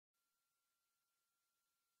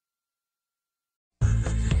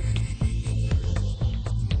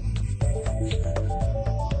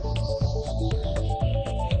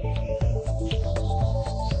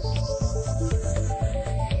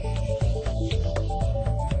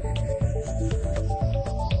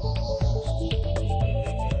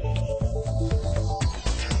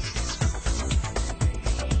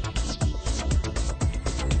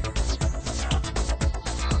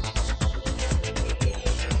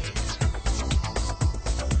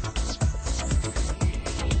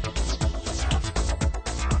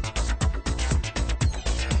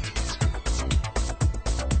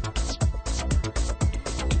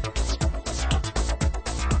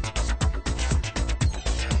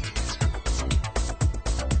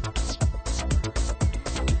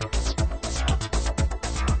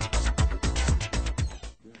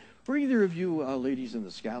ladies in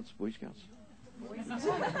the Scouts, Boy Scouts?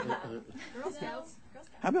 Girl Scouts.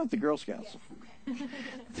 How about the Girl Scouts?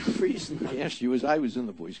 The reason I asked you is I was in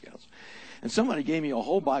the Boy Scouts. And somebody gave me a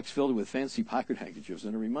whole box filled with fancy pocket handkerchiefs,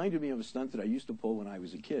 and it reminded me of a stunt that I used to pull when I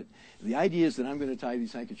was a kid. And the idea is that I'm going to tie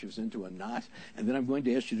these handkerchiefs into a knot, and then I'm going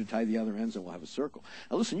to ask you to tie the other ends, and we'll have a circle.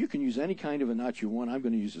 Now, listen, you can use any kind of a knot you want. I'm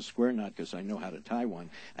going to use a square knot because I know how to tie one.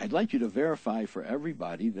 I'd like you to verify for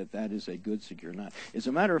everybody that that is a good, secure knot. As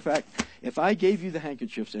a matter of fact, if I gave you the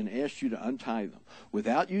handkerchiefs and asked you to untie them,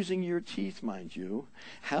 without using your teeth, mind you,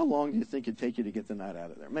 how long do you think it'd take you to get the knot out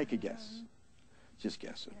of there? Make a guess. Just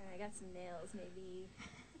guess it. I got some nails, maybe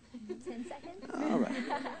 10 seconds. All right.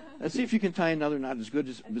 Let's see if you can tie another knot as good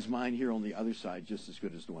as mine here on the other side, just as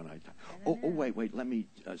good as the one I tied. Oh, wait. Let me,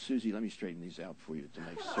 Susie, let me straighten these out for you to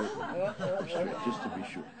make certain. Just to be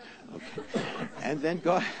sure. Okay. And then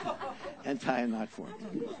go and tie a knot for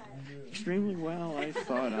me. Extremely well, I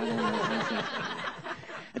thought. I don't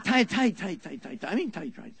know. Tie tight. I mean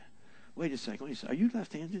tight. Wait a second. Are you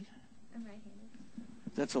left-handed? I'm right-handed.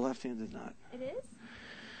 That's a left-handed knot. It is?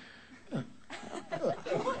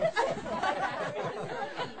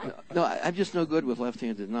 No, I'm just no good with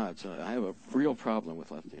left-handed knots. I have a real problem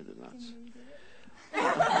with left-handed knots.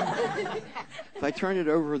 If I turn it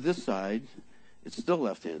over this side, it's still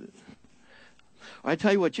left-handed. I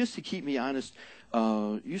tell you what, just to keep me honest,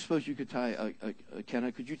 you suppose you could tie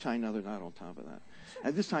could you tie another knot on top of that?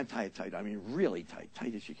 And this time, tie it tight. I mean, really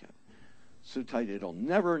tight as you can. So tight it'll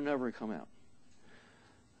never come out.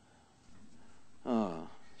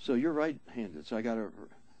 So you're right-handed. So I got a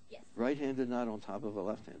right-handed knot on top of a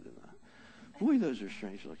left-handed knot. Boy, those are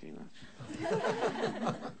strange-looking knots.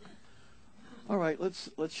 All right, let's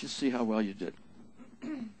just see how well you did.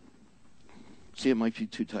 See, it might be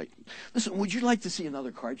too tight. Listen, would you like to see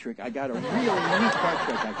another card trick? I got a really neat card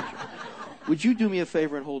trick handkerchief. Would you do me a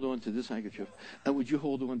favor and hold on to this handkerchief? And would you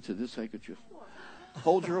hold on to this handkerchief?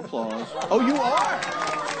 Hold your applause. Oh, you are!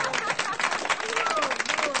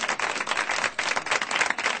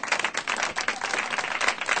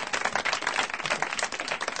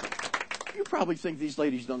 You probably think these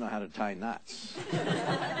ladies don't know how to tie knots.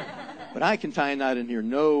 But I can tie a knot in here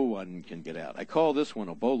no one can get out. I call this one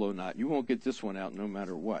a bolo knot. You won't get this one out no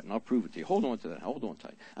matter what, and I'll prove it to you. Hold on to that. Hold on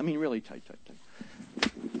tight. I mean really tight.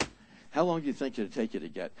 How long do you think it'd take you to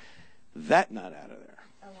get that knot out of there?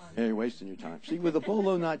 Yeah, you're wasting your time. See, with a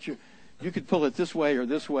bolo knot, you could pull it this way or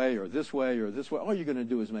this way or this way or this way. All you're going to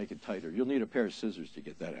do is make it tighter. You'll need a pair of scissors to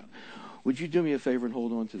get that out. Would you do me a favor and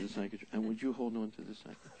hold on to this handkerchief? And would you hold on to this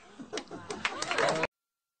handkerchief?